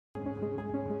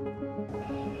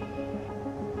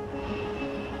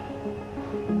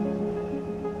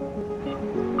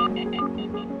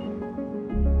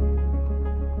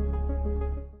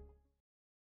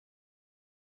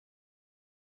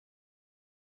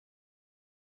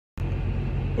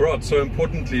Alright, so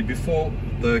importantly, before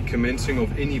the commencing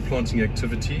of any planting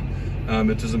activity,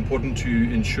 it is important to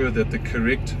ensure that the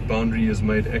correct boundary is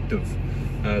made active.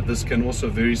 This can also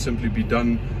very simply be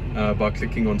done by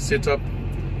clicking on Setup,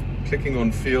 clicking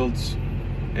on Fields,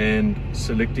 and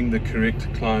selecting the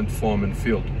correct client, farm and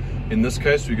field. In this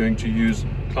case, we're going to use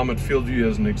Climate FieldView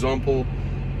as an example,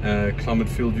 Climate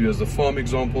FieldView as the farm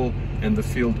example, and the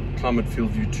field Climate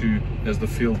FieldView 2 as the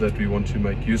field that we want to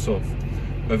make use of.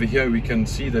 Over here we can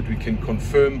see that we can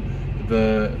confirm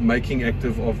the making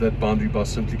active of that boundary by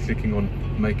simply clicking on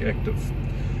Make Active.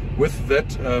 With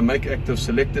that Make Active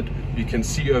selected, you can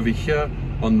see over here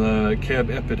on the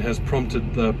CAB app it has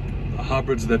prompted the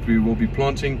hybrids that we will be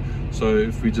planting. So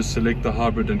if we just select the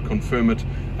hybrid and confirm it,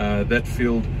 that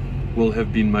field will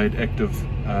have been made active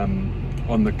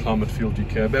on the Climate FieldView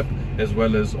CAB app, as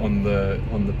well as on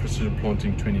the Precision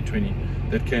Planting 2020.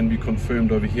 That can be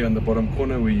confirmed over here in the bottom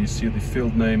corner where you see the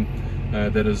field name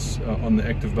that is on the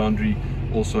active boundary,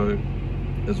 also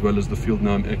as well as the field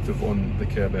name active on the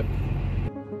CAB app.